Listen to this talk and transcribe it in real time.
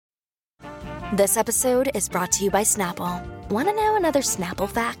This episode is brought to you by Snapple. Want to know another Snapple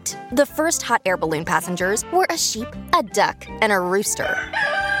fact? The first hot air balloon passengers were a sheep, a duck, and a rooster.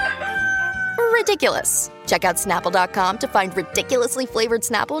 Ridiculous. Check out Snapple.com to find ridiculously flavored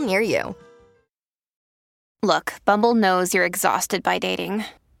Snapple near you. Look, Bumble knows you're exhausted by dating.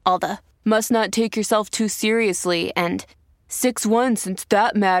 All the, must not take yourself too seriously, and 6'1" since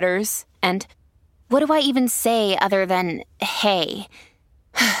that matters, and what do I even say other than, hey?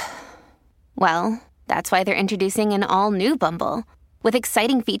 Well, that's why they're introducing an all-new Bumble, with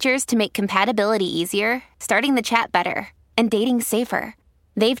exciting features to make compatibility easier, starting the chat better, and dating safer.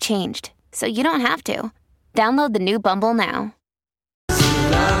 They've changed, so you don't have to. Download the new Bumble now.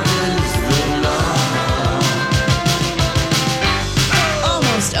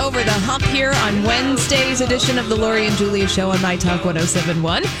 Almost over the hump here on Wednesday's edition of the Lori and Julia Show on My Talk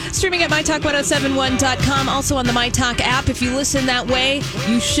 1071. Streaming at MyTalk1071.com. Also on the My Talk app. If you listen that way,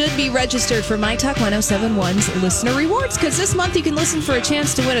 you should be registered for My Talk 1071's listener rewards, because this month you can listen for a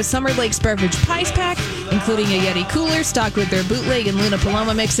chance to win a Summer Lakes Beverage Pies Pack, including a Yeti cooler stocked with their bootleg and Luna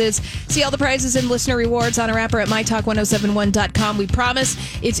Paloma mixes. See all the prizes and listener rewards on our app or at MyTalk1071.com. We promise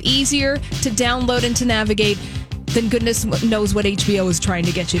it's easier to download and to navigate than goodness knows what HBO is trying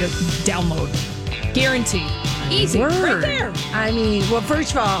to get you to download. Guarantee. Easy. Word. Right there. I mean, well,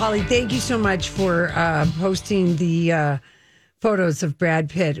 first of all, Holly, thank you so much for posting the photos of Brad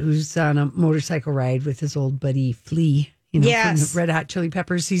Pitt, who's on a motorcycle ride with his old buddy Flea. From the Red Hot Chili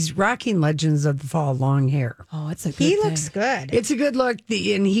Peppers. He's rocking Legends of the Fall long hair. Oh, it's a good He thing. looks good. It's a good look.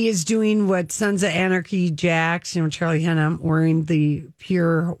 And he is doing what Sons of Anarchy Jax, Charlie Hunnam, wearing the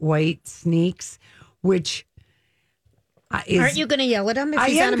pure white sneaks, which Aren't you going to yell at him if I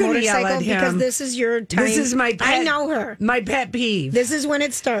he's am on a gonna yell motorcycle? at him. Because this is your time. This is my pet, I know her. My pet peeve. This is when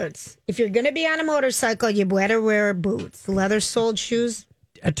it starts. If you're going to be on a motorcycle, you better wear boots, leather-soled shoes.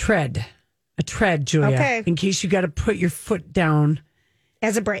 A tread, Julia. Okay. In case you got to put your foot down.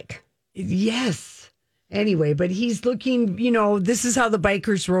 As a brake. Yes. Anyway, but he's looking, this is how the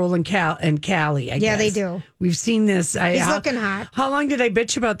bikers roll in Cali, I guess. Yeah, they do. We've seen this. He's looking hot. How long did I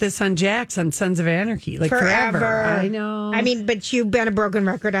bitch about this on Jax on Sons of Anarchy? Like forever. I know. I mean, but you've been a broken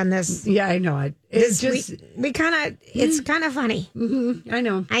record on this. Yeah, I know. It's just... We kind of... It's kind of funny. Mm-hmm, I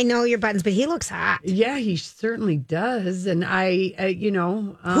know. I know your buttons, but he looks hot. Yeah, he certainly does. And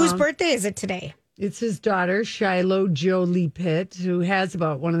Whose birthday is it today? It's his daughter, Shiloh Jolie Pitt, who has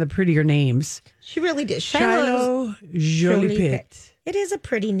about one of the prettier names. She really did. Shiloh Jolie Pitt. It is a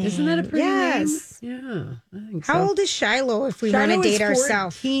pretty name. Isn't that a pretty name? Yes. Yeah, I think so. How old is Shiloh if we want to date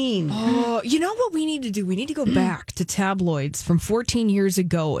ourselves? Oh, you know what we need to do? We need to go back to tabloids from 14 years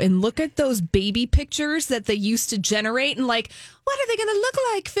ago and look at those baby pictures that they used to generate and what are they going to look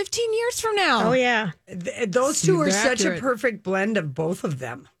like 15 years from now? Oh, yeah. Those two are such a perfect blend of both of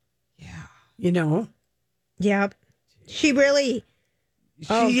them. Yeah. Yep. She really...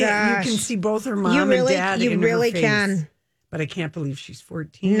 Oh, gosh. You can see both her mom and dad in her face. Can. But I can't believe she's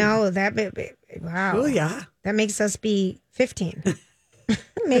 14. No, wow. Oh, yeah. That makes us be 15.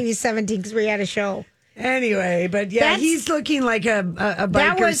 Maybe 17 because we had a show. Anyway, but yeah, he's looking like a biker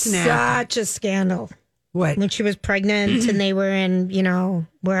That was snap. such a scandal. What? When she was pregnant and they were in,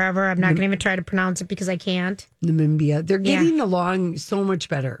 wherever. I'm not going to even try to pronounce it because I can't. Namibia. They're getting along so much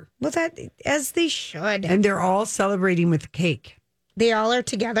better. Well, as they should. And they're all celebrating with cake. They all are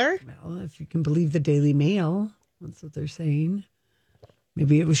together? Well, if you can believe the Daily Mail, that's what they're saying.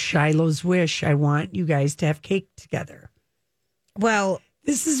 Maybe it was Shiloh's wish. I want you guys to have cake together. Well...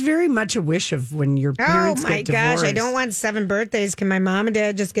 This is very much a wish of when your parents get divorced. Oh, my gosh. I don't want 7 birthdays. Can my mom and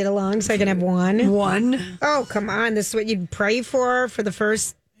dad just get along so I can have one? One? Oh, come on. This is what you'd pray for the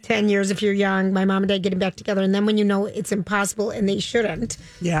first 10 years if you're young. My mom and dad getting back together. And then when you know it's impossible and they shouldn't.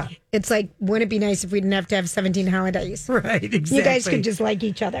 Yeah. It's like, wouldn't it be nice if we didn't have to have 17 holidays? Right, exactly. You guys could just like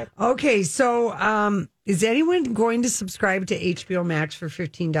each other. Okay, so is anyone going to subscribe to HBO Max for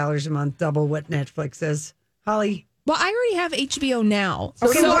 $15 a month, double what Netflix is? Holly? Well, I already have HBO now.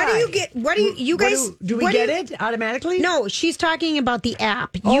 Okay, so what do you get? What do you guys? Do we get it automatically? No, she's talking about the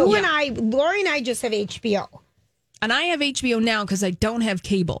app. Oh, and Lori and I just have HBO. And I have HBO now because I don't have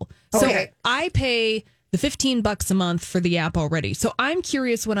cable. Okay. So I pay the $15 a month for the app already. So I'm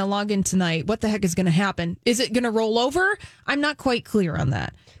curious when I log in tonight, what the heck is going to happen? Is it going to roll over? I'm not quite clear on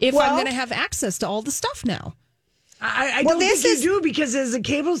that. If I'm going to have access to all the stuff now. I don't think you do, because as a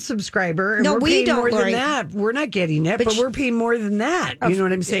cable subscriber, and No, we're we paying don't, more Lori. than that. We're not getting it, but we're paying more than that. You know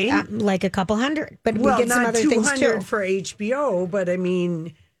what I'm saying? Like a couple hundred, but we Well, get some not other things 200 too. for HBO, but I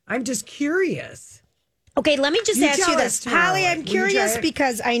mean, I'm just curious. Okay, let me just ask you this. Holly, I'm Will you curious try it?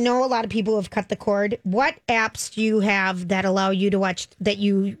 because I know a lot of people have cut the cord. What apps do you have that allow you to watch, that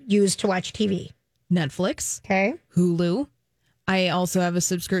you use to watch TV? Netflix, Okay. Hulu. I also have a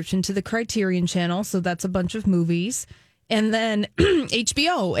subscription to the Criterion Channel, so that's a bunch of movies. And then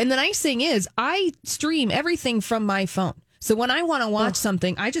HBO. And the nice thing is, I stream everything from my phone. So when I want to watch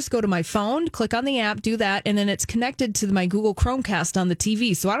something, I just go to my phone, click on the app, do that, and then it's connected to my Google Chromecast on the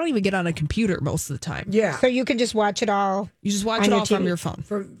TV. So I don't even get on a computer most of the time. Yeah. So you can just watch it all. You just watch On it your all from TV. your phone.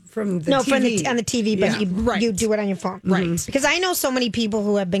 From the No, TV. on the TV, but Right. you do it on your phone. Right. Because I know so many people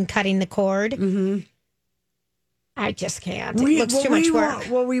who have been cutting the cord. Mm-hmm. I just can't. It looks too much work.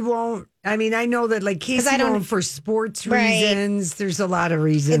 We won't. I mean, I know that like Casey I don't- Nolan for sports Right. reasons. There's a lot of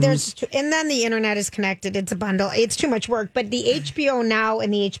reasons. And then the internet is connected. It's a bundle. It's too much work. But the HBO Now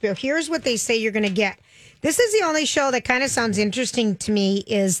and the HBO, here's what they say you're going to get. This is the only show that kind of sounds interesting to me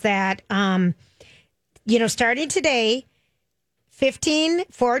is that, starting today,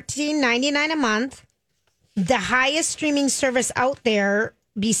 $14.99 a month. The highest streaming service out there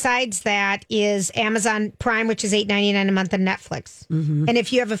besides that is Amazon Prime, which is $8.99 a month, and Netflix. Mm-hmm. And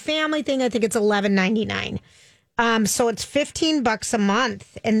if you have a family thing, I think it's $11.99. So it's $15 a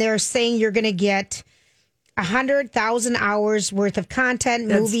month, and they're saying you're going to get 100,000 hours worth of content,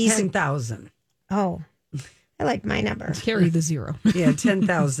 That's movies. 10,000. Oh, I like my number. Carry the zero. Yeah,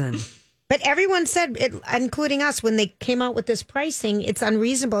 10,000. But everyone said, including us, when they came out with this pricing, it's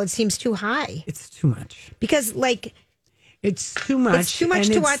unreasonable. It seems too high It's too much. because, It's too much. It's too much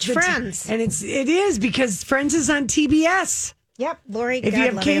and to it's watch Friends. And it is because Friends is on TBS. yep, Lori. If God you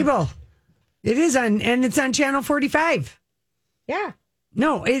have love cable, it is on, and it's on Channel 45. Yeah.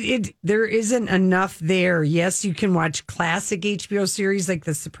 No, there isn't enough there. Yes, you can watch classic HBO series like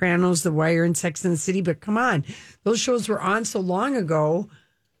The Sopranos, The Wire, and Sex and the City, but come on, those shows were on so long ago.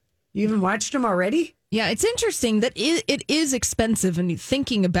 You even watched them already? Yeah, it's interesting that it is expensive, and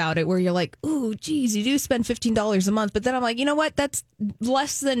thinking about it, where you're like, "Ooh, geez, you do spend $15 a month," but then I'm like, you know what? That's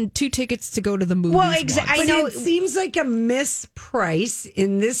less than 2 tickets to go to the movies. Well, once. I know. It seems like a misprice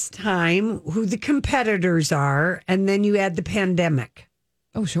in this time, who the competitors are, and then you add the pandemic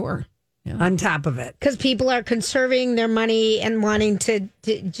Oh, sure. Yeah. on top of it. Because people are conserving their money and wanting to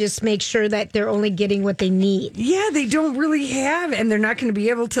just make sure that they're only getting what they need. Yeah, they don't really have, and they're not going to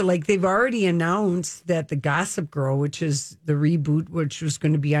be able to, they've already announced that the Gossip Girl, which is the reboot, which was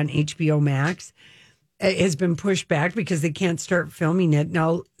going to be on HBO Max, has been pushed back because they can't start filming it.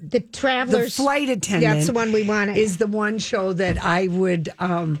 Now, The Travelers. The Flight Attendant That's the one we wanted. is the one show that I would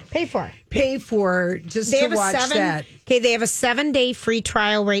Pay for. pay for just They to have watch that. Okay, they have a 7-day free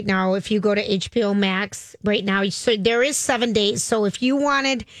trial right now. If you go to HBO Max right now, so there is 7 days. So if you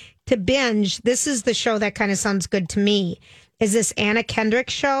wanted to binge, this is the show that kind of sounds good to me. Is this Anna Kendrick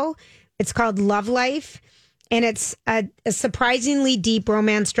show? It's called Love Life, and it's a surprisingly deep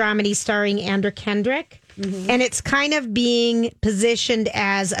romance dramedy starring Anna Kendrick. Mm-hmm. And it's kind of being positioned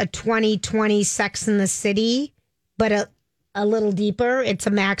as a 2020 Sex and the City, but a little deeper. It's a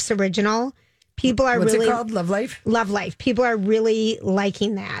Max original. People are What's really it called? Love Life? Love Life. People are really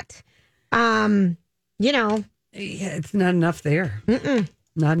liking that. Yeah, it's not enough there.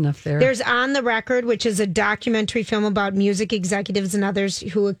 Not enough there. There's On the Record, which is a documentary film about music executives and others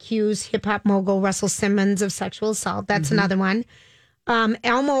who accuse hip hop mogul Russell Simmons of sexual assault. That's another one.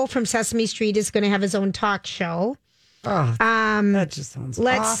 Elmo from Sesame Street is going to have his own talk show. That just sounds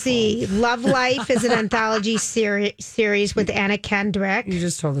Let's awful. see. Love Life is an anthology series with Anna Kendrick. You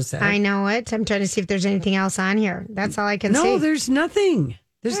just told us that. I know it. I'm trying to see if there's anything else on here. That's all I can see. No, there's nothing.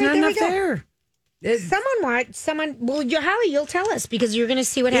 There's All right, not there we enough there. Someone. Well, Holly, you'll tell us because you're going to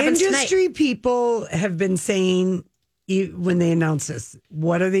see what happens tonight. Industry people have been saying when they announce this,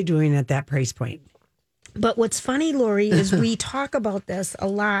 what are they doing at that price point? But what's funny, Lori, is we talk about this a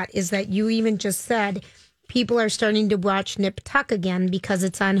lot. Is that you even just said people are starting to watch Nip Tuck again because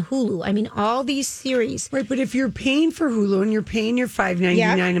it's on Hulu. I mean, all these series. Right, but if you're paying for Hulu and you're paying your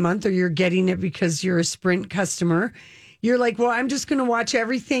 $5.99 a month, or you're getting it because you're a Sprint customer, you're like, well, I'm just going to watch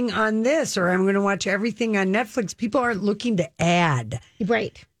everything on this, or I'm going to watch everything on Netflix. People aren't looking to add.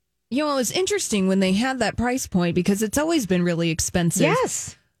 Right. You know, it was interesting when they had that price point because it's always been really expensive.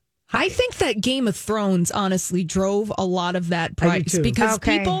 Yes. I think that Game of Thrones honestly drove a lot of that I do price too. because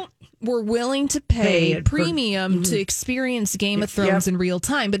Okay. people were willing to Pay pay it for- premium to experience Game of Thrones in real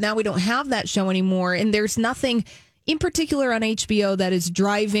time. But now we don't have that show anymore. And there's nothing in particular on HBO, that is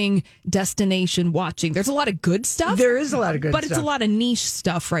driving destination watching. There's a lot of good stuff. There is a lot of good stuff. But stuff. it's a lot of niche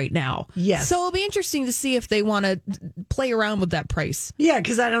stuff right now. Yes. So it'll be interesting to see if they want to play around with that price. Yeah,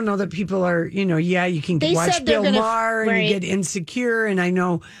 because I don't know that people are, you can watch Bill Maher and you get Insecure. And I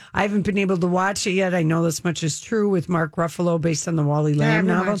know I haven't been able to watch it yet. I know this much is true with Mark Ruffalo based on the Wally Lamb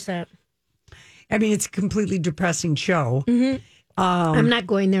novel. That. I mean, it's a completely depressing show. Mm-hmm. I'm not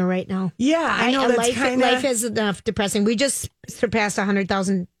going there right now. Yeah, I know that's life is enough depressing. We just surpassed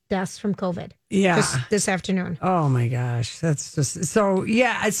 100,000 deaths from COVID. Yeah, this afternoon. Oh my gosh, that's just so.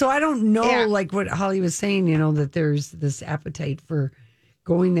 Yeah, so I don't know, like what Holly was saying. That there's this appetite for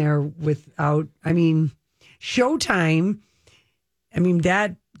going there without. I mean, Showtime. I mean,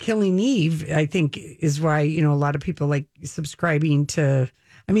 that Killing Eve. I think is why a lot of people like subscribing to.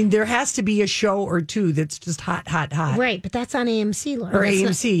 I mean, there has to be a show or two that's just hot. Right, but that's on AMC, Laura. Or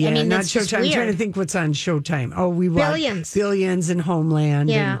AMC, not Showtime. I'm trying to think what's on Showtime. Oh, we watched Billions and Homeland.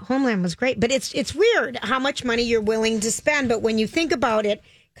 Yeah, Homeland was great. But it's weird how much money you're willing to spend. But when you think about it,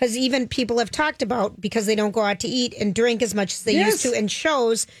 because even people have talked about, because they don't go out to eat and drink as much as they used to, and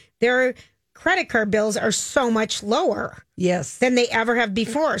shows their credit card bills are so much lower than they ever have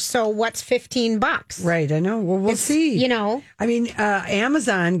before. So what's $15? Right, I know. Well, we'll see. I mean,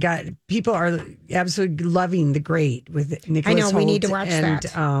 Amazon people are absolutely loving The Great with Nicholas Hoult. I know, we need to watch and,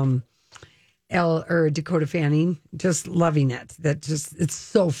 that. Dakota Fanning, just loving it. It's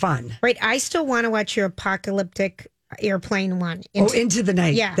so fun. Right, I still want to watch your apocalyptic airplane one. Into the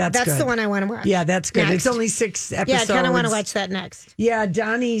Night. Yeah, that's good. The one I want to watch. Yeah, that's good. Next. It's only 6 episodes. Yeah, I kind of want to watch that next. Yeah,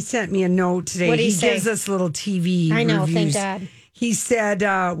 Donnie sent me a note today. What did he say? Gives us little TV I know, reviews. thank God. He said,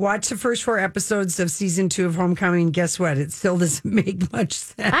 watch the first 4 episodes of season 2 of Homecoming. Guess what? It still doesn't make much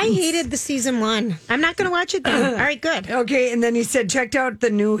sense. I hated the season 1. I'm not going to watch it then. All right, good. Okay, and then he said, checked out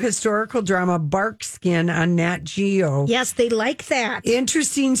the new historical drama Barkskin on Nat Geo. Yes, they like that.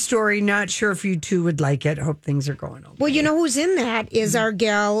 Interesting story. Not sure if you two would like it. Hope things are going okay. Well, you know who's in that is our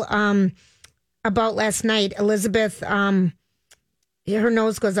gal about last night, Elizabeth. Her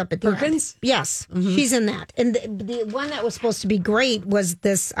nose goes up at the Perkins? end. Yes, she's in that. And the one that was supposed to be great was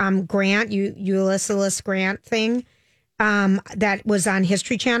this Grant, Ulysses Grant thing that was on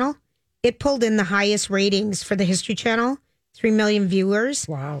History Channel. It pulled in the highest ratings for the History Channel, 3 million viewers.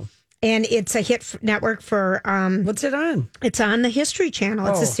 Wow. And it's a hit network for... what's it on? It's on the History Channel.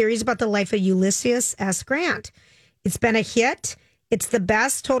 It's a series about the life of Ulysses S. Grant. It's been a hit. It's the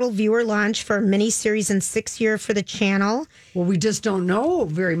best total viewer launch for a miniseries in 6 years for the channel. Well, we just don't know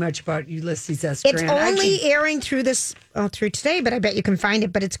very much about Ulysses S. Grant. It's only airing through today, but I bet you can find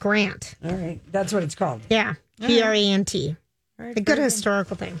it. But it's Grant. All right. That's what it's called. Yeah. Grant. A good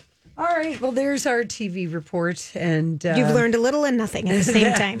historical thing. All right. Well, there's our TV report. And you've learned a little and nothing at the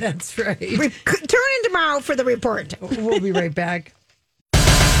same time. That's right. Tune in tomorrow for the report. We'll be right back.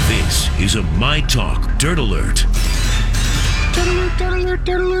 This is a My Talk Dirt Alert. All right,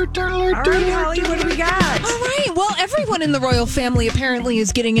 Holly, what do we got? All right. Well, everyone in the royal family apparently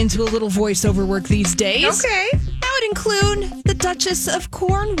is getting into a little voiceover work these days. Okay. That would include the Duchess of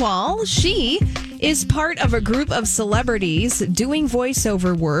Cornwall. She is part of a group of celebrities doing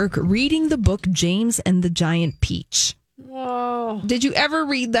voiceover work, reading the book James and the Giant Peach. Whoa. Did you ever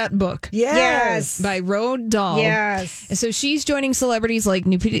read that book? Yes. By Roald Dahl. Yes. And so she's joining celebrities like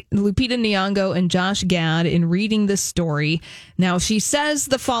Lupita Nyong'o and Josh Gad in reading this story. Now she says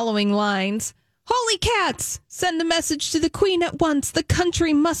the following lines. Holy cats! Send a message to the Queen at once. The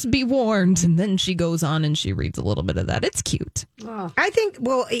country must be warned. And then she goes on and she reads a little bit of that. It's cute. Oh. I think,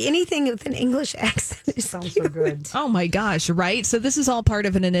 anything with an English accent sounds so good. Oh my gosh, right? So this is all part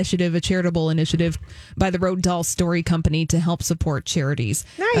of an initiative, a charitable initiative by the Roald Dahl Story Company to help support charities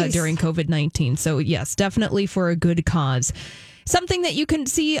during COVID-19. So yes, definitely for a good cause. Something that you can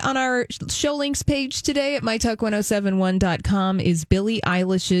see on our show links page today at mytalk1071.com is Billie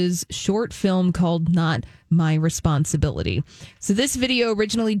Eilish's short film called Not My Responsibility. So this video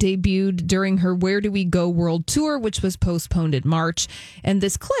originally debuted during her Where Do We Go World Tour, which was postponed in March. And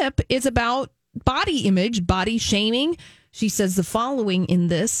this clip is about body image, body shaming. She says the following in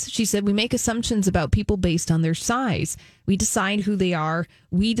this. She said, we make assumptions about people based on their size. We decide who they are.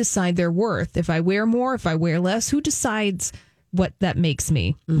 We decide their worth. If I wear more, if I wear less, who decides what that makes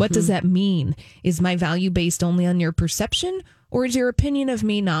me? Mm-hmm. What does that mean? Is my value based only on your perception, or is your opinion of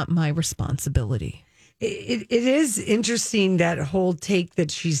me not my responsibility? It is interesting, that whole take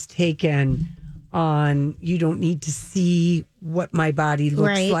that she's taken on you don't need to see what my body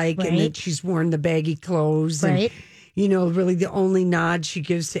looks like, and that she's worn the baggy clothes. And, really the only nod she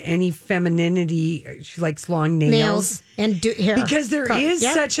gives to any femininity, she likes long nails and hair. Because there is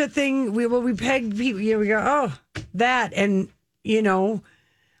such a thing. We peg people, we go, oh, that. And,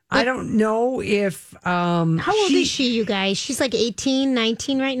 I don't know if... how old is she, you guys? She's like 18,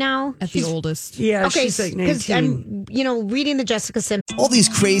 19 right now? At the oldest. Yeah, okay, she's like 19. Because I'm, reading the Jessica Simpson. All these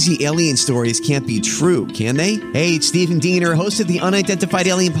crazy alien stories can't be true, can they? Hey, it's Stephen Diener, host of the Unidentified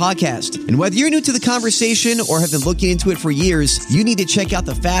Alien Podcast. And whether you're new to the conversation or have been looking into it for years, you need to check out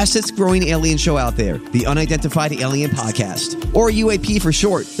the fastest growing alien show out there, the Unidentified Alien Podcast, or UAP for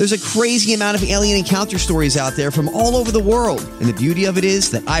short. There's a crazy amount of alien encounter stories out there from all over the world. And the beauty of it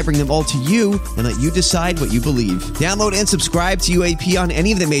is that I bring them all to you and let you decide what you believe. Download and subscribe to UAP on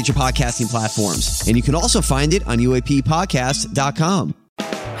any of the major podcasting platforms. And you can also find it on UAPpodcast.com.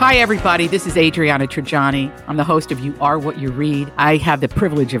 Hi, everybody. This is Adriana Trajani. I'm the host of You Are What You Read. I have the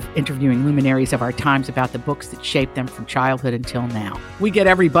privilege of interviewing luminaries of our times about the books that shaped them from childhood until now. We get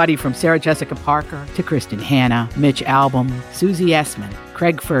everybody from Sarah Jessica Parker to Kristen Hanna, Mitch Albom, Susie Essman,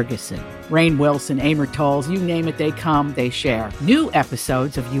 Craig Ferguson, Rainn Wilson, Amor Tolls, you name it, they come, they share. New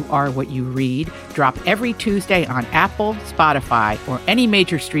episodes of You Are What You Read drop every Tuesday on Apple, Spotify, or any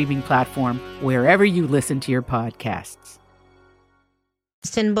major streaming platform wherever you listen to your podcasts.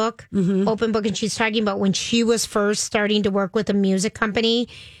 Book, open book, and she's talking about when she was first starting to work with a music company,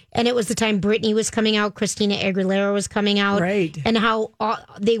 and it was the time Britney was coming out, Christina Aguilera was coming out, right? And how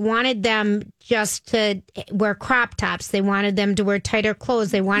they wanted them just to wear crop tops, they wanted them to wear tighter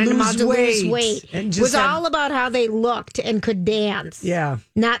clothes, they wanted them all to lose weight. It was all about how they looked and could dance,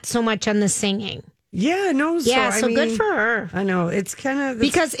 not so much on the singing. Yeah, no. So good for her. I know. It's kind of...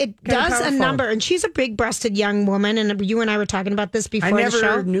 Because it does powerful. A number, and she's a big-breasted young woman, and you and I were talking about this before the show. I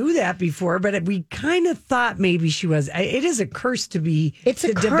never knew that before, but we kind of thought maybe she was. It is a curse to be... It's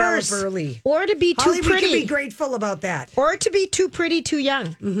a curse. Develop early. Or to be too pretty. We can be grateful about that. Or to be too pretty, too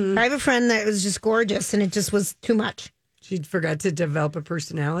young. Mm-hmm. I have a friend that was just gorgeous, and it just was too much. She forgot to develop a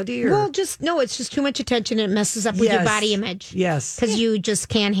personality? Or? Well, it's just too much attention. And it messes up with your body image. Yes. Because you just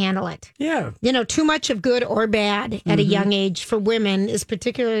can't handle it. Yeah. Too much of good or bad at a young age for women is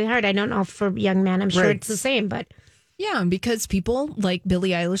particularly hard. I don't know for young men. I'm sure it's the same, but... Yeah, because people, like Billie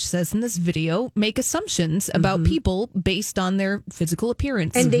Eilish says in this video, make assumptions about people based on their physical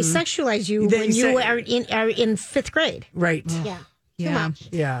appearance. And they sexualize you when you are in fifth grade. Right. Yeah. Too much.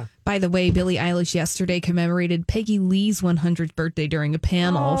 Yeah. By the way, Billie Eilish yesterday commemorated Peggy Lee's 100th birthday during a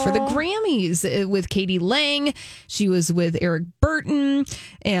panel for the Grammys with Katie Lang. She was with Eric Burton,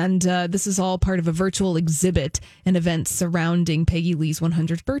 and this is all part of a virtual exhibit and event surrounding Peggy Lee's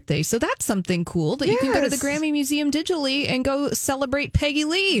 100th birthday. So that's something cool that you can go to the Grammy Museum digitally and go celebrate Peggy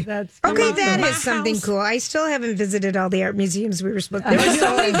Lee. That's okay. That is something cool. I still haven't visited all the art museums we were supposed to. There were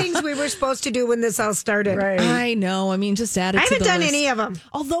so many things we were supposed to do when this all started. Right. I know. I mean, just add it to the list. I haven't done any of them.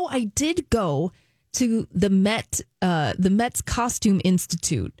 Although I did go to the Met's Costume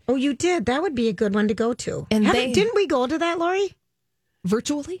Institute. Oh, you did? That would be a good one to go to. And didn't we go to that, Lori?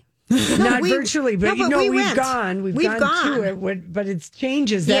 Virtually? Not virtually, but we've gone. We've gone to it, but it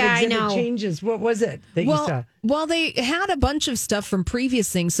changes. That exhibit changes. What was it that you saw? Well, they had a bunch of stuff from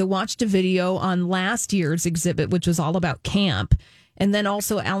previous things. So watched a video on last year's exhibit, which was all about camp. And then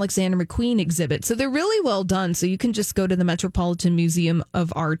also Alexander McQueen exhibit. So they're really well done. So you can just go to the Metropolitan Museum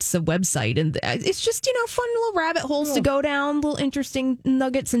of Art's website. And it's just, fun little rabbit holes to go down, little interesting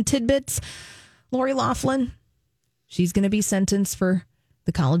nuggets and tidbits. Lori Loughlin, she's going to be sentenced for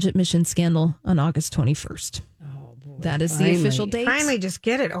the college admission scandal on August 21st. Oh, boy. That is the official date. Finally, just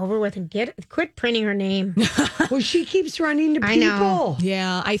get it over with and quit printing her name. Well, she keeps running to people. I know.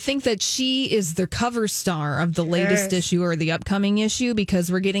 Yeah, I think that she is the cover star of the latest issue or the upcoming issue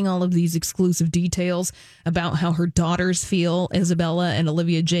because we're getting all of these exclusive details about how her daughters feel, Isabella and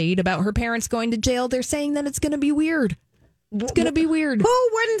Olivia Jade, about her parents going to jail. They're saying that it's going to be weird. It's going to be weird. Who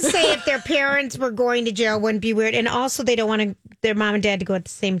wouldn't say if their parents were going to jail wouldn't be weird? And also, they don't want their mom and dad to go at the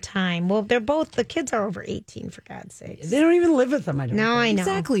same time. Well, the kids are over 18, for God's sake. They don't even live with them, I don't know. I know.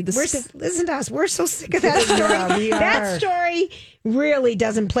 Exactly. Listen to us. We're so sick of that story. We are. That story really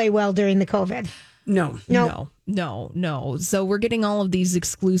doesn't play well during the COVID. No. So we're getting all of these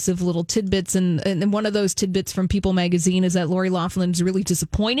exclusive little tidbits. And one of those tidbits from People magazine is that Lori Loughlin is really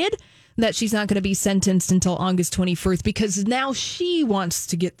disappointed that she's not going to be sentenced until August 21st because now she wants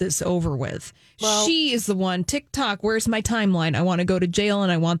to get this over with. Well, she is the one. TikTok, where's my timeline? I want to go to jail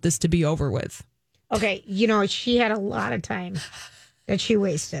and I want this to be over with. Okay. She had a lot of time that she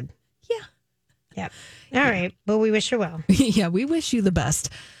wasted. Yeah. Yep. All right. Well, we wish her well. Yeah, we wish you the best.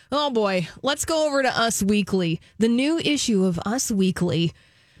 Oh, boy. Let's go over to Us Weekly. The new issue of Us Weekly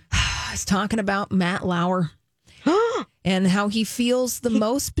is talking about Matt Lauer. and how he feels the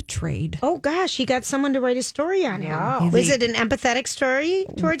most betrayed. Oh, gosh, he got someone to write a story on him. Wow. Was it an empathetic story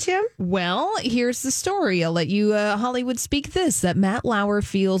towards him? Well, here's the story. I'll let you, Hollywood, speak this, that Matt Lauer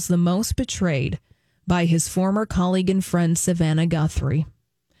feels the most betrayed by his former colleague and friend, Savannah Guthrie,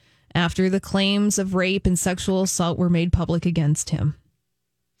 after the claims of rape and sexual assault were made public against him.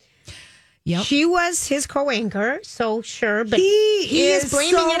 Yep. She was his co-anchor, so sure, but He is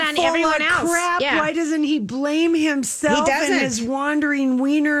blaming so it on full everyone of else. Crap. Yeah. Why doesn't he blame himself He doesn't. and his wandering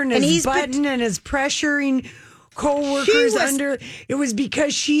wiener and his button and his pressuring co-workers under? It was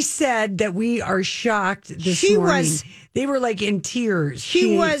because she said that we are shocked this morning. They were like in tears.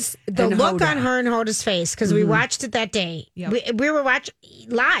 She was the and look Hoda. on her and Hoda's face because we watched it that day. Yep. We were watching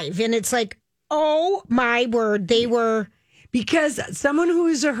live, and it's like, oh my word, they were. Because someone who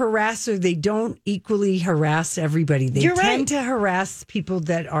is a harasser, they don't equally harass everybody. They You're tend right. to harass people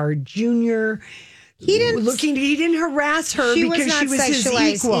that are junior. He didn't harass her She because was not she was his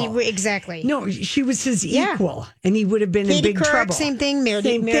sexualized. equal. Exactly. No, she was his Yeah. equal, and he would have been in Katie big Couric, trouble. same thing. Meredith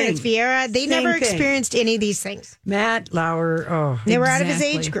Same thing. Vieira, they Same never thing. experienced any of these things. Matt Lauer, oh, They were out of his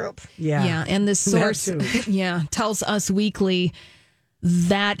Exactly. age group. yeah. Yeah, and this source That tells Us Weekly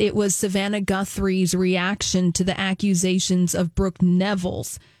that it was Savannah Guthrie's reaction to the accusations of Brooke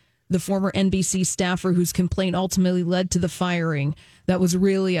Nevels, the former NBC staffer whose complaint ultimately led to the firing, that was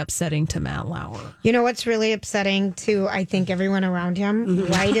really upsetting to Matt Lauer. You know what's really upsetting to, I think, everyone around him?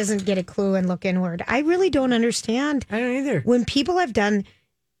 Why he doesn't get a clue and look inward. I really don't understand. I don't either. When people have done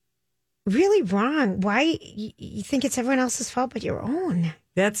really wrong, why you think it's everyone else's fault but your own?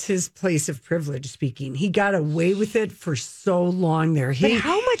 That's his place of privilege speaking. He got away with it for so long there. But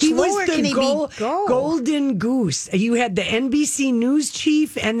how much lower can he go? Golden goose. You had the NBC news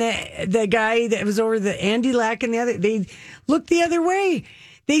chief and the guy that was over the Andy Lack and the other. They looked the other way.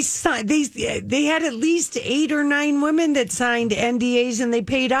 They had at least 8 or 9 women that signed NDAs and they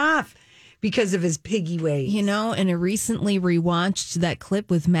paid off because of his piggy ways. You know, and I recently rewatched that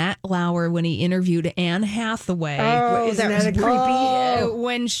clip with Matt Lauer when he interviewed Anne Hathaway. Isn't that a creepy?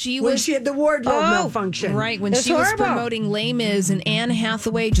 When she When was she had the wardrobe malfunction. Right, when That's she was horrible. promoting Les Mis, and Anne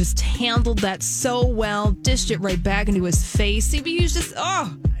Hathaway just handled that so well, dished it right back into his face. He was just,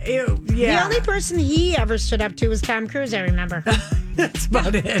 Ew, The yeah. only person he ever stood up to was Tom Cruise, I remember. That's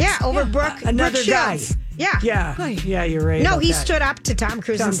about it. Yeah, over Brooke. Another Brooke guy. Shields. Yeah. Yeah, you're right. No, about he that. stood up to Tom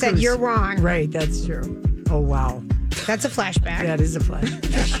Cruise Tom and said, Cruise. "You're wrong." Right, that's true. Oh, wow. That's a flashback. That is a flash.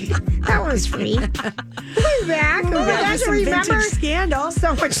 That was free. We're back. Oh, that's some remember vintage scandal.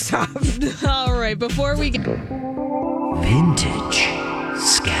 so much stuff. all right, before we get... Vintage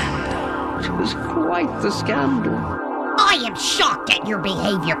scandal. It was quite the scandal. I am shocked at your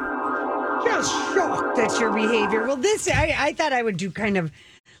behavior. Just shocked at your behavior. Well, this, I thought I would do kind of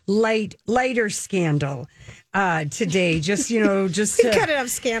lighter scandal today. Just, just We've got enough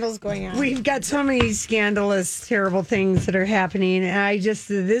scandals going on. We've got so many scandalous, terrible things that are happening. And I just,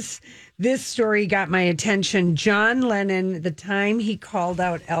 this story got my attention. John Lennon, the time he called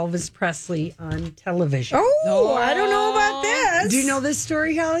out Elvis Presley on television. Oh, I don't know about this. Do you know this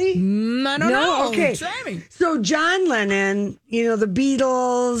story, Holly? I don't know. Okay. Try me. So John Lennon, the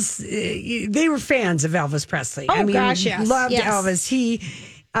Beatles, they were fans of Elvis Presley. Oh, gosh, yes. Loved Yes. Elvis.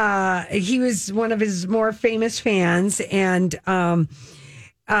 He was one of his more famous fans, and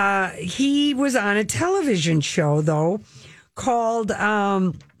he was on a television show though called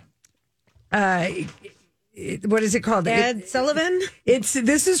what is it called? Ed Sullivan?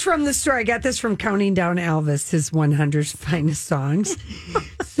 This is from the story. I got this from Counting Down Elvis, his 100 finest songs.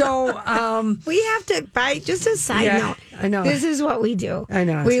 So We have to buy, just a side note. I know. This is what we do. I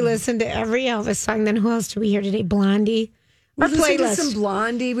know. We listen to every Elvis song. Then who else do we hear today? Blondie. We Our listened to playlist. some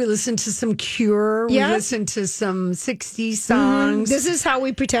Blondie. We listened to some Cure. Yeah. We listened to some 60s songs. This is how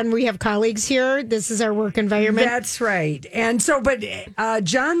we pretend we have colleagues here. This is our work environment. That's right. And so, but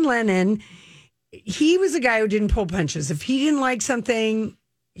John Lennon, he was a guy who didn't pull punches. If he didn't like something,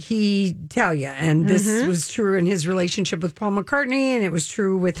 he'd tell you. And this was true in his relationship with Paul McCartney, and it was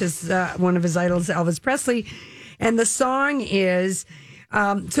true with his one of his idols, Elvis Presley. And the song is...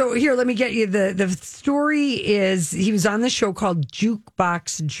 so here, let me get you the story is he was on the show called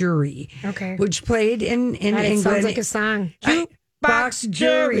Jukebox Jury. Okay. Which played in God, England. it sounds like a song. Jukebox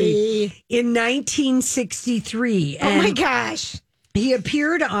Jury in 1963. Oh my gosh. He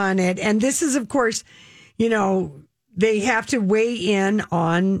appeared on it. And this is, of course, they have to weigh in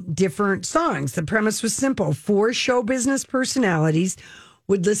on different songs. The premise was simple. 4 show business personalities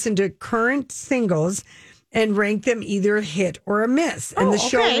would listen to current singles and ranked them either a hit or a miss. And the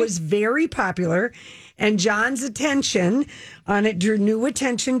show was very popular. And John's attention on it drew new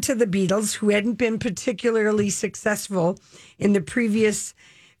attention to the Beatles, who hadn't been particularly successful in the previous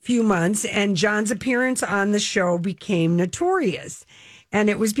few months. And John's appearance on the show became notorious. And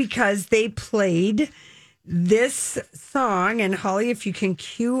it was because they played this song. And Holly, if you can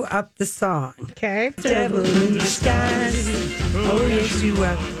cue up the song. Okay. Devil in disguise. Oh, yes, you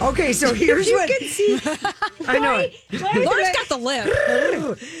are. Okay, so here's you what. can see. I know it. Laura's got the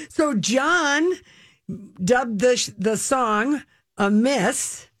lip. So John dubbed the song a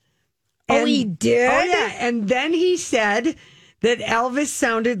miss. Oh, he did? Oh, yeah. And then he said that Elvis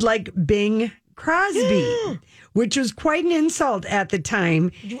sounded like Bing Crosby, which was quite an insult at the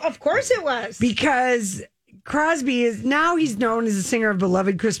time. Of course it was. Because Crosby is now he's known as a singer of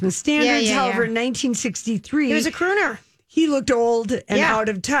beloved Christmas standards. However, in 1963, he was a crooner. He looked old and out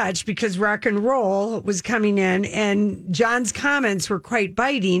of touch because rock and roll was coming in, and John's comments were quite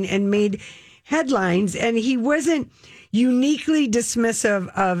biting and made headlines. And he wasn't uniquely dismissive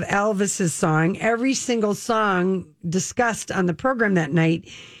of Elvis's song. Every single song discussed on the program that night,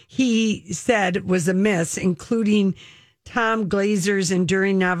 he said was a miss, including Tom Glazer's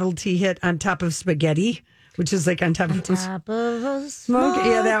enduring novelty hit "On Top of Spaghetti," which is like on top of smoke.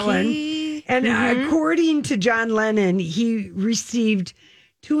 Yeah, that one. And according to John Lennon, he received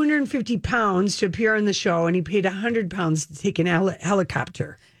 £250 to appear on the show, and he paid £100 to take an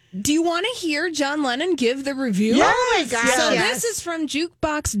helicopter. Do you want to hear John Lennon give the review? Yes, oh my gosh! So this is from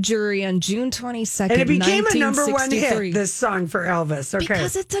Jukebox Jury on June 22nd, and it became a number one 1963. hit. This song for Elvis, okay,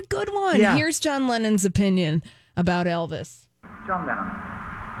 because it's a good one. Yeah. Here's John Lennon's opinion about Elvis. John Lennon.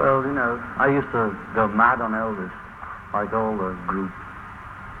 Well, I used to go mad on Elvis, like all the groups.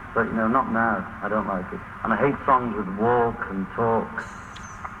 But, not now. I don't like it. And I hate songs with walk and talk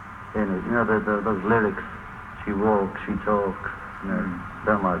in it. Those lyrics. She walks, she talks.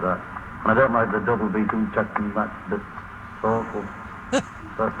 Don't like that. And I don't like the double beat and checking. That's a bit awful.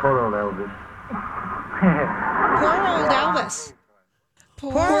 But poor old Elvis. Poor old Elvis.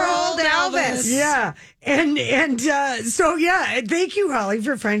 Poor old Elvis. Yeah. And so, yeah, thank you, Holly,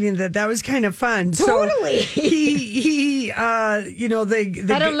 for finding that. That was kind of fun. Totally. So he I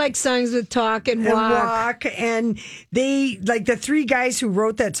don't like songs with talk and walk. And they, like the three guys who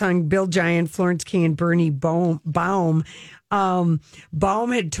wrote that song, Bill Giant, Florence King, and Bernie Baum, Baum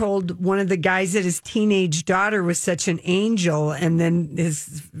had told one of the guys that his teenage daughter was such an angel. And then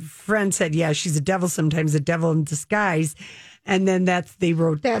his friend said, yeah, she's a devil, sometimes a devil in disguise. And then that's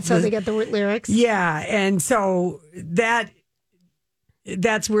how they get the lyrics. Yeah. And so that's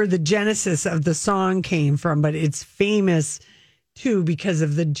where the genesis of the song came from. But it's famous, too, because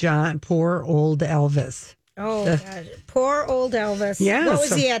of the poor old Elvis. Oh, God. Poor old Elvis. Yeah. What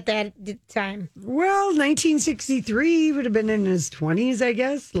was he at that time? Well, 1963 would have been in his 20s, I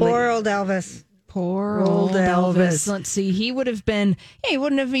guess. Poor old Elvis. Poor old Elvis. Let's see. He wouldn't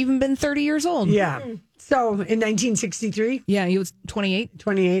have even been 30 years old. Yeah. So in 1963? Yeah, he was 28.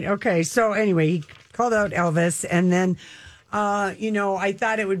 28. Okay. So anyway, he called out Elvis. And then, I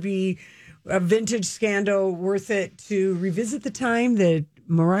thought it would be a vintage scandal worth it to revisit the time that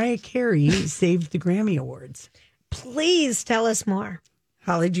Mariah Carey saved the Grammy Awards. Please tell us more.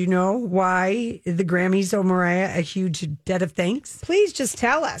 Holly, do you know why the Grammys owe Mariah a huge debt of thanks? Please just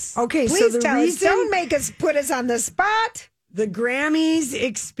tell us. Okay, please so tell us. Don't make us put us on the spot. The Grammys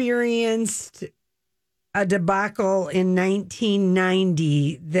experienced a debacle in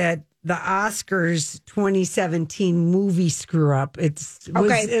 1990 that the Oscars 2017 movie screw up. It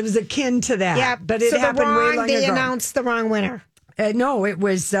was akin to that. Yeah, but it happened way long ago. They announced the wrong winner. No, it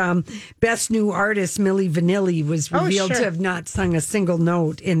was Best New Artist. Milli Vanilli was revealed to have not sung a single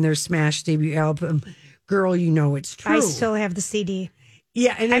note in their smash debut album, Girl, You Know It's True. I still have the CD.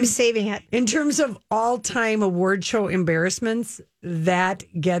 Yeah, and I'm saving it. In terms of all-time award show embarrassments, that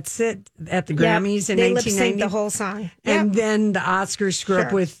gets it at the Grammys in 1990. They lip-synced the whole song. And then the Oscars screw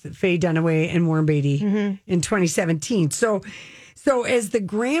up with Faye Dunaway and Warren Beatty in 2017. So as the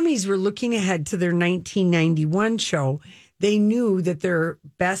Grammys were looking ahead to their 1991 show, they knew that their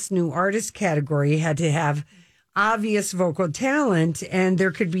Best New Artist category had to have obvious vocal talent, and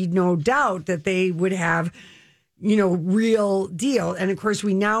there could be no doubt that they would have, real deal. And of course,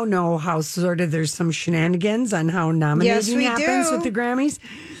 we now know how there's some shenanigans on how nominating happens with the Grammys.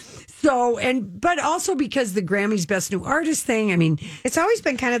 So, but also because the Grammys Best New Artist thing, it's always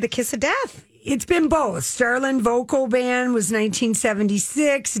been kind of the kiss of death. It's been both. Starland Vocal Band was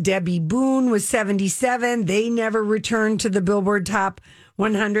 1976. Debbie Boone was 77. They never returned to the Billboard Top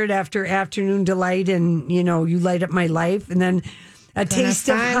 100 after Afternoon Delight and, You Light Up My Life. And then A Taste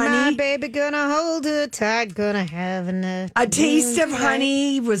of Honey. My baby, gonna hold her tight, gonna have enough. A Taste of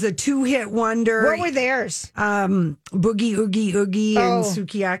Honey was a 2-hit wonder. What were theirs? Boogie Oogie Oogie and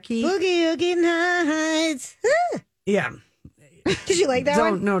Sukiyaki. Boogie Oogie Nights. Yeah. Did you like that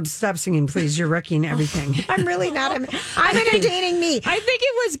one? No, stop singing, please. You're wrecking everything. I'm really not. I'm entertaining me. I think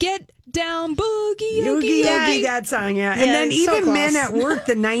it was Get Down Boogie Oogie Oogie, that song, yeah. And then even Men at Work,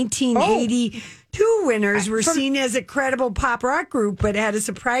 the 1982 winners, were seen as a credible pop rock group, but had a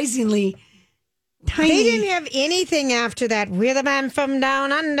surprisingly tiny... They didn't have anything after that. We're the band from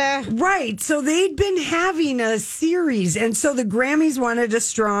down under. Right. So they'd been having a series. And so the Grammys wanted a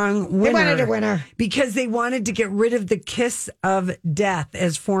strong winner. They wanted a winner. Because they wanted to get rid of the kiss of death,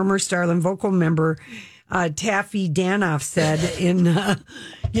 as former Starland vocal member Taffy Danoff said in,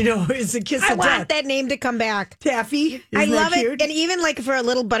 it's a kiss of death. I want that name to come back. Taffy. I love it. And even like for a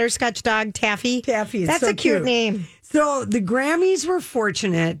little butterscotch dog, Taffy. Taffy is That's so a cute name. So the Grammys were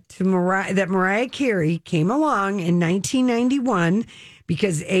fortunate that Mariah Carey came along in 1991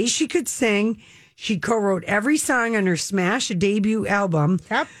 because A, she could sing. She co-wrote every song on her Smash debut album,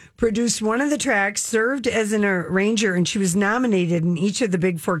 produced one of the tracks, served as an arranger, and she was nominated in each of the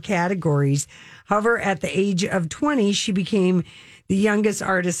big 4 categories. However, at the age of 20, she became the youngest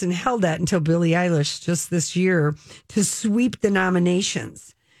artist and held that until Billie Eilish just this year to sweep the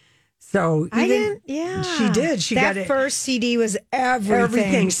nominations. So she did. She got it. That first CD was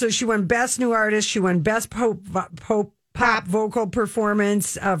everything. So she won Best New Artist. She won Best Pop Vocal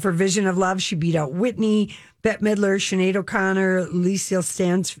Performance for Vision of Love. She beat out Whitney, Bette Midler, Sinead O'Connor, Lisa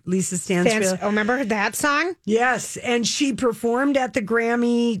Stansfield. Oh, remember that song? Yes, and she performed at the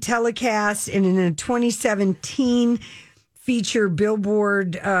Grammy telecast, and in a 2017 feature,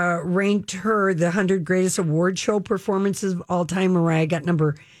 Billboard ranked her the 100 greatest award show performances of all time. Mariah got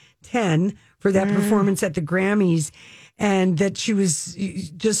number 10 for that performance at the Grammys, and that she was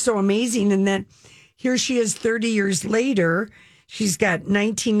just so amazing. And that here she is 30 years later. She's got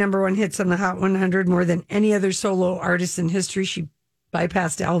 19 number 1 hits on the Hot 100, more than any other solo artist in history. She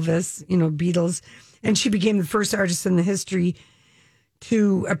bypassed Elvis, Beatles, and she became the first artist in the history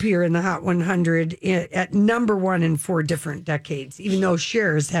to appear in the Hot 100 at number 1 in 4 different decades, even though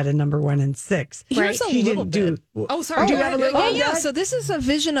Cher's had a number 1 in 6. Here's a little bit. Oh, sorry. Do you have a little bit? Yeah. So this is a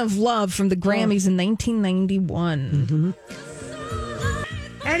Vision of Love from the Grammys in 1991.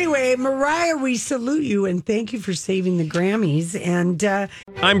 Anyway, Mariah, we salute you and thank you for saving the Grammys. And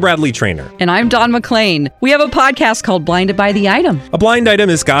I'm Bradley Trainer. And I'm Don McClain. We have a podcast called Blinded by the Item. A blind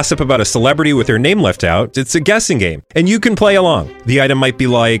item is gossip about a celebrity with their name left out. It's a guessing game, and you can play along. The item might be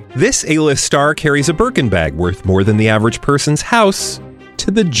like, this A-list star carries a Birkin bag worth more than the average person's house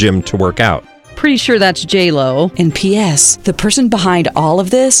to the gym to work out. Pretty sure that's J-Lo. And P.S. the person behind all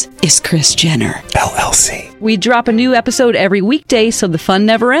of this is Kris Jenner, LLC. We drop a new episode every weekday so the fun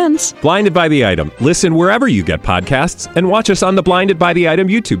never ends. Blinded by the Item. Listen wherever you get podcasts and watch us on the Blinded by the Item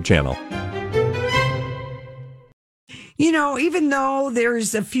YouTube channel. Even though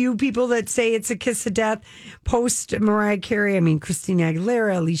there's a few people that say it's a kiss of death post Mariah Carey, Christina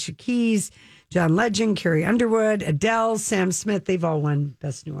Aguilera, Alicia Keys, John Legend, Carrie Underwood, Adele, Sam Smith, they've all won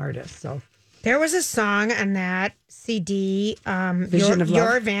Best New Artist. So there was a song on that CD, Vision of Love.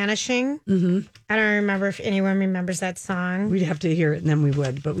 You're Vanishing. Mm-hmm. I don't remember if anyone remembers that song. We'd have to hear it and then we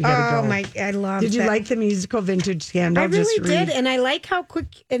would, but we got to go. I love it. Did you like the musical Vintage Scandal? I really did, and I like how quick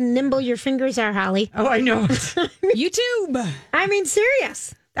and nimble your fingers are, Holly. Oh, I know. YouTube.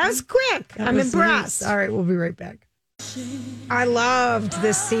 Serious. That was quick. I'm impressed. Nice. All right, we'll be right back. I loved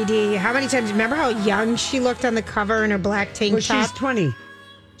this CD. How many times? Remember how young she looked on the cover in her black tank top? She's 20.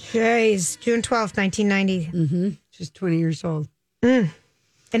 Jeez, June 12th, 1990. Mm-hmm. She's 20 years old. And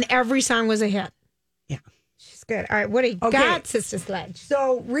every song was a hit. Yeah. She's good. All right, what do you got, Sister Sledge?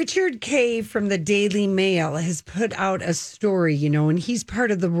 So Richard Kay from the Daily Mail has put out a story, and he's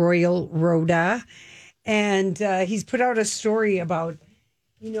part of the Royal Rota. And he's put out a story about,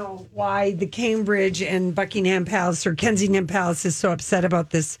 why the Cambridge and Buckingham Palace or Kensington Palace is so upset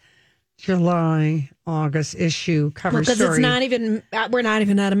about this July-August issue cover story. Because we're not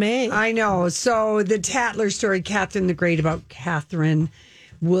even out of May. I know. So the Tatler story, Catherine the Great, about Catherine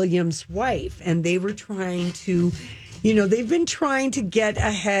William's wife. And they were trying to, they've been trying to get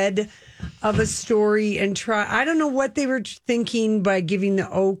ahead of a story and I don't know what they were thinking by giving the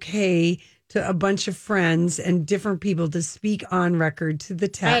okay to a bunch of friends and different people to speak on record to the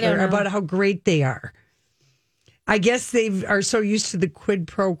Tatler about how great they are. I guess they are so used to the quid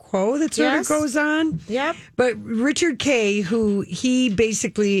pro quo that sort of goes on. Yep. But Richard Kay, who he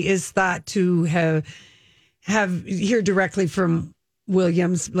basically is thought to have hear directly from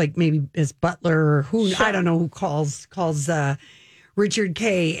Williams, like maybe his butler or who, I don't know who calls Richard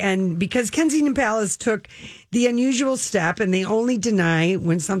Kay. And because Kensington Palace took the unusual step, and they only deny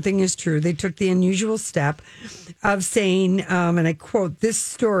when something is true, they took the unusual step of saying, and I quote, this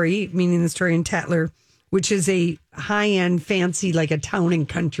story, meaning the story in Tatler, which is a high-end, fancy, like a town and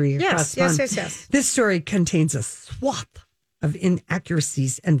country. Yes. This story contains a swath of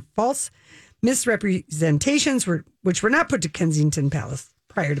inaccuracies and false misrepresentations, which were not put to Kensington Palace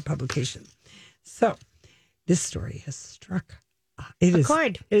prior to publication. So this story has struck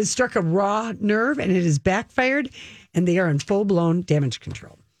It has struck a raw nerve, and it has backfired, and they are in full-blown damage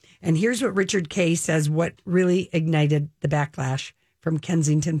control. And here's what Richard Kay says, what really ignited the backlash from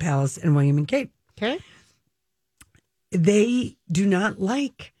Kensington Palace and William and Kate. Okay. They do not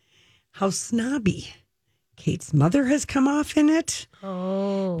like how snobby Kate's mother has come off in it.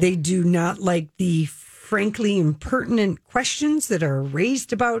 Oh. They do not like the frankly impertinent questions that are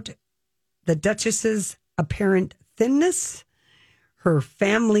raised about the Duchess's apparent thinness, her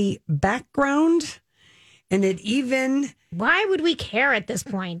family background, and it even... Why would we care at this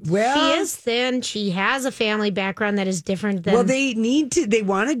point? Well, she is thin. She has a family background that is different than... Well, they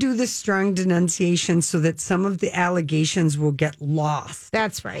want to do this strong denunciation so that some of the allegations will get lost.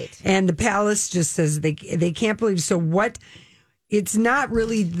 That's right. And the palace just says they can't believe. So what... It's not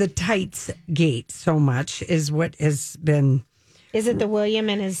really the tights gate so much is what has been... Is it the William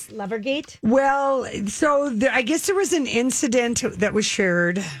and his lover gate? Well, so I guess there was an incident that was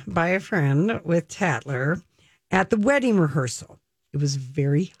shared by a friend with Tatler at the wedding rehearsal. It was a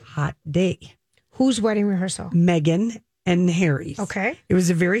very hot day. Whose wedding rehearsal? Meghan and Harry's. Okay. It was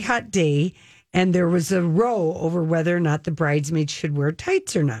a very hot day, and there was a row over whether or not the bridesmaids should wear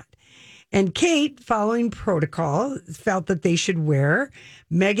tights or not. And Kate, following protocol, felt that they should wear.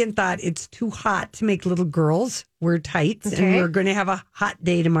 Meghan thought it's too hot to make little girls wear tights, and we're going to have a hot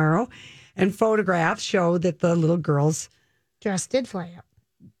day tomorrow. And photographs show that the little girls' dress did fly up.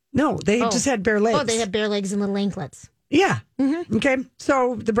 No, they just had bare legs. Oh, they had bare legs and little anklets. Yeah. Mm-hmm. Okay.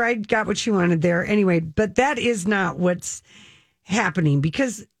 So the bride got what she wanted there anyway, but that is not what's happening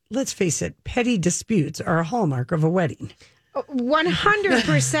because, let's face it, petty disputes are a hallmark of a wedding.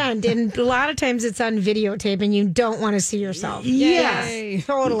 100%. And a lot of times it's on videotape and you don't want to see yourself. Yes.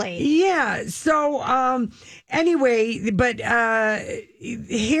 Totally. Yeah. So, anyway, but Harry,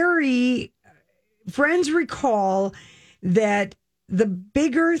 friends recall that the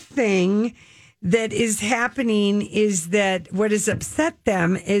bigger thing that is happening is that what has upset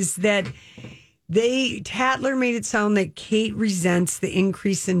them is that Tatler made it sound like Kate resents the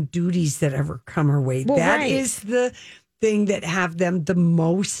increase in duties that ever come her way. Well, that is the thing that have them the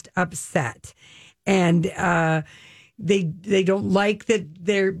most upset. And they don't like that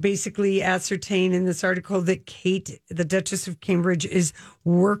they're basically ascertain in this article that Kate, the Duchess of Cambridge, is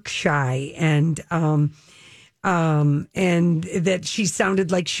work shy and that she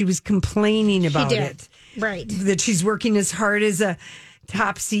sounded like she was complaining about it. Right. That she's working as hard as a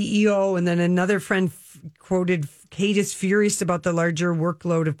top CEO. And then another friend quoted, Kate is furious about the larger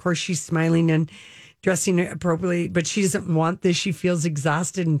workload. Of course, she's smiling and dressing appropriately, but she doesn't want this. She feels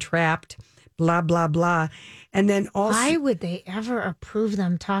exhausted and trapped, blah, blah, blah. And then also... Why would they ever approve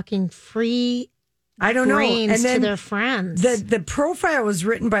them talking free... I don't know. And then to their friends. The profile was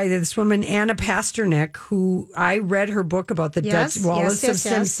written by this woman, Anna Pasternak, who I read her book about the Dutch Wallis of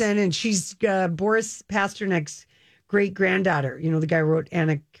Simpson, and she's Boris Pasternak's great-granddaughter. You know, the guy who wrote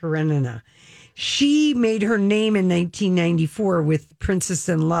Anna Karenina. She made her name in 1994 with Princess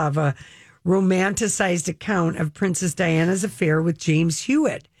in Love, a romanticized account of Princess Diana's affair with James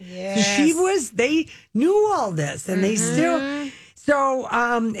Hewitt. Yes. So they knew all this, and they still... So,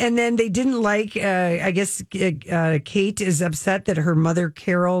 and then they didn't like, I guess Kate is upset that her mother,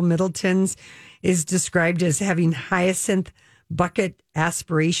 Carol Middleton's, is described as having hyacinth bucket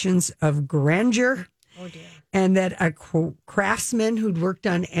aspirations of grandeur. Oh, dear. And that a craftsman who'd worked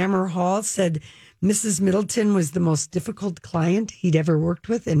on Amber Hall said Mrs. Middleton was the most difficult client he'd ever worked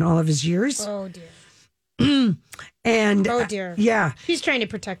with in all of his years. Oh, dear. And oh, dear. Yeah. She's trying to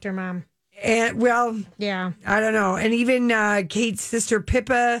protect her mom. And well, yeah, I don't know. And even Kate's sister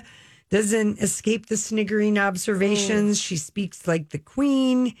Pippa doesn't escape the sniggering observations. She speaks like the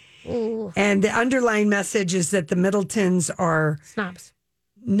queen. Ooh. And the underlying message is that the Middletons are snobs,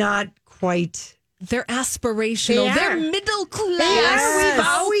 not quite. They're aspirational. They're middle class. They are. We've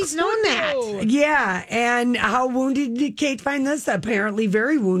always known that. Yeah. And how wounded did Kate find this? Apparently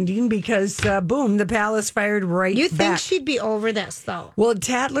very wounding because, boom, the palace fired right back. You think she'd be over this, though? Well,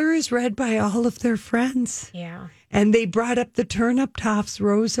 Tatler is read by all of their friends. Yeah. And they brought up the Turniptops,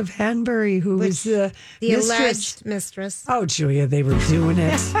 Rose of Hanbury, who was the alleged mistress. Oh, Julia, they were doing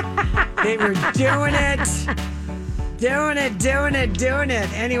it. They were doing it. Doing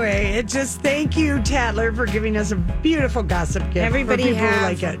it. Anyway, it just thank you, Tatler, for giving us a beautiful gossip gift. Everybody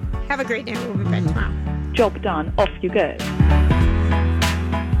like it. Have a great night. We'll be back tomorrow. Job done. Off you go.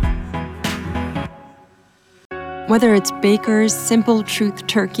 Whether it's Baker's Simple Truth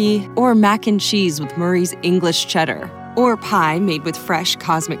Turkey or mac and cheese with Murray's English Cheddar or pie made with fresh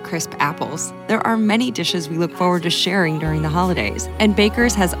Cosmic Crisp apples, there are many dishes we look forward to sharing during the holidays. And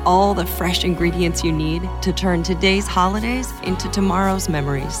Baker's has all the fresh ingredients you need to turn today's holidays into tomorrow's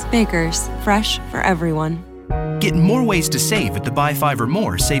memories. Baker's, fresh for everyone. Get more ways to save at the Buy 5 or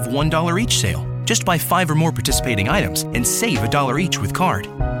More Save $1 each sale. Just buy 5 or more participating items and save $1 each with card.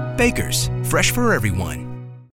 Baker's, fresh for everyone.